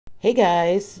Hey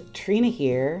guys, Trina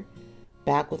here,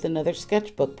 back with another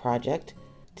sketchbook project.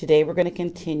 Today we're going to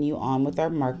continue on with our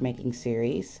mark making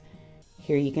series.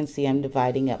 Here you can see I'm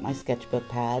dividing up my sketchbook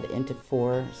pad into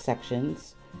 4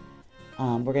 sections.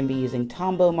 We're going to be using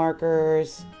Tombow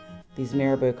markers, these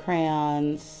Mirabu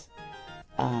crayons,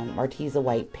 Arteza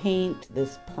white paint,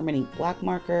 this permanent black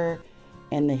marker,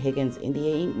 and the Higgins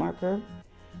India ink marker.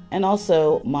 And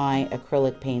also my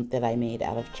acrylic paint that I made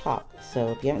out of chalk. So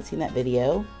if you haven't seen that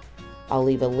video, I'll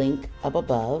leave a link up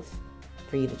above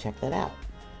for you to check that out.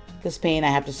 This paint I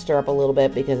have to stir up a little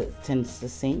bit because it tends to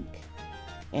sink.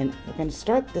 And we're going to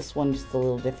start this one just a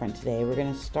little different today. We're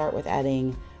going to start with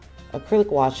adding acrylic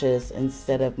washes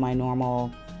instead of my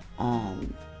normal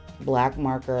black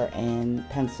marker and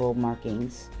pencil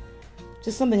markings.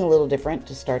 Just something a little different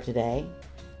to start today.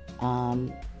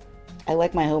 I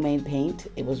like my homemade paint.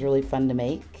 It was really fun to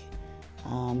make.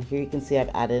 Here you can see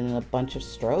I've added in a bunch of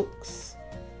strokes.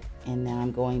 And now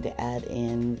I'm going to add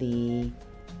in the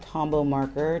Tombow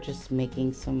marker, just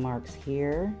making some marks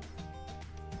here.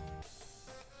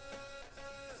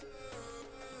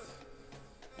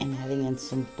 And adding in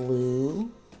some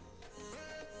blue.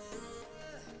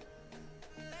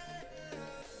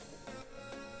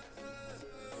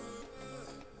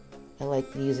 I like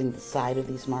using the side of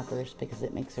these markers because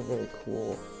it makes a really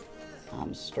cool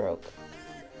stroke.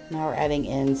 Now we're adding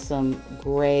in some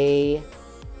gray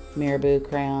Mirabu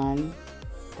crayon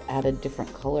to add a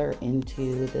different color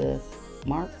into the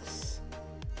marks.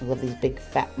 I love these big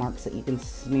fat marks that you can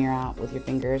smear out with your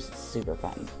fingers. It's super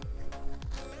fun.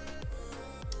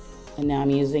 And now I'm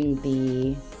using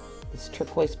this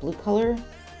turquoise blue color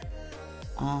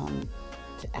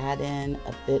to add in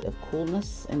a bit of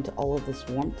coolness into all of this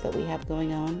warmth that we have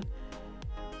going on.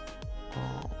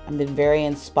 I've been very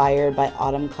inspired by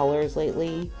autumn colors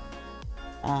layly.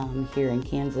 Here in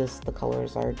Kansas, the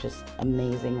colors are just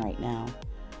amazing right now.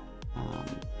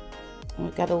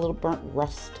 We've got a little burnt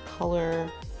rust color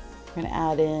we're going to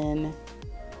add in.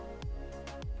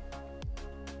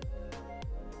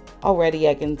 Already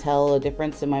I can tell a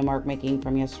difference in my mark making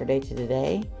from yesterday to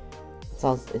today.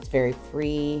 It's very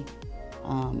free.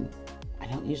 I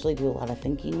don't usually do a lot of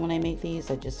thinking when I make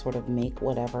these. I just sort of make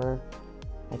whatever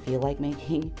I feel like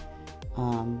making.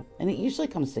 And it usually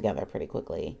comes together pretty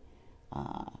quickly.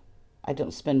 I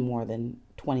don't spend more than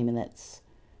 20 minutes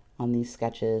on these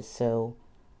sketches, so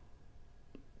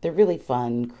they're really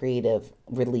fun, creative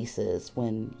releases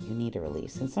when you need a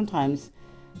release. And sometimes,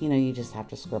 you know, you just have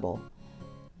to scribble.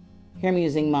 Here I'm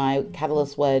using my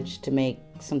catalyst wedge to make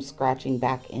some scratching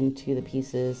back into the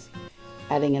pieces,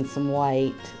 adding in some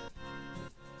white.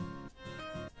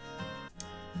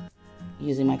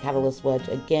 Using my catalyst wedge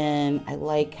again. I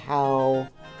like how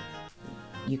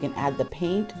you can add the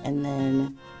paint and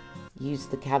then use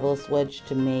the catalyst wedge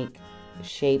to make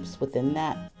shapes within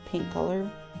that paint color.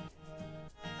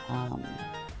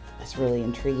 That's really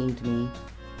intriguing to me.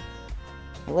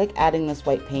 I like adding this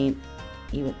white paint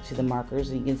even to the markers,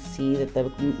 and you can see that the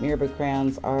Mirabu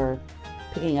crayons are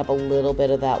picking up a little bit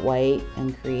of that white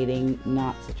and creating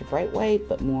not such a bright white,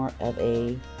 but more of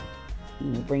a,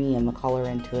 bringing in the color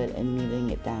into it and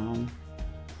muting it down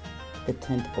the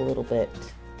tint a little bit.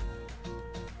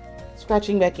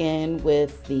 Scratching back in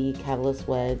with the catalyst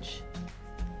wedge.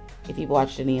 If you've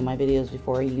watched any of my videos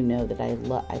before, you know that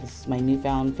this is my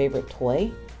newfound favorite toy.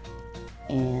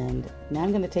 And now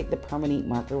I'm going to take the permanent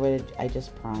marker wedge I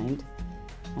just primed,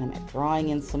 and I'm drawing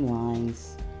in some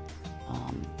lines.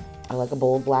 I like a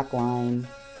bold black line.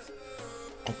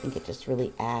 I think it just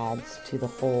really adds to the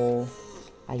whole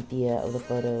idea of the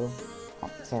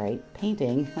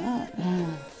painting.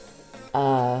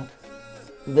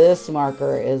 This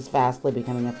marker is fastly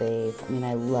becoming a fave. I mean,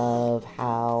 I love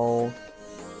how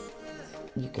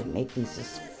you can make these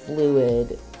just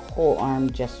fluid whole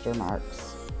arm gesture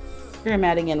marks. Here I'm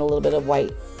adding in a little bit of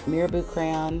white Mirabu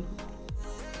crayon,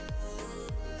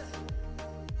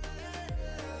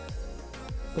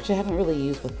 which I haven't really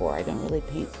used before. I don't really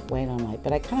paint white on white,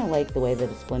 but I kind of like the way that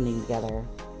it's blending together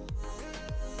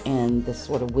and the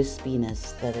sort of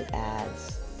wispiness that it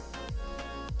adds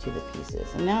to the pieces.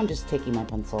 And now I'm just taking my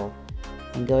pencil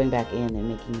and going back in and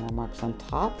making more marks on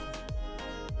top,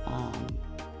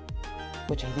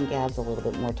 which I think adds a little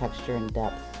bit more texture and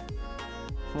depth.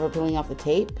 So we're peeling off the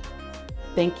tape.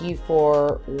 Thank you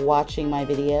for watching my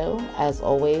video. As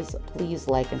always, please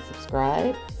like and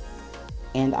subscribe,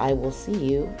 and I will see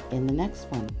you in the next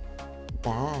one.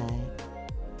 Bye.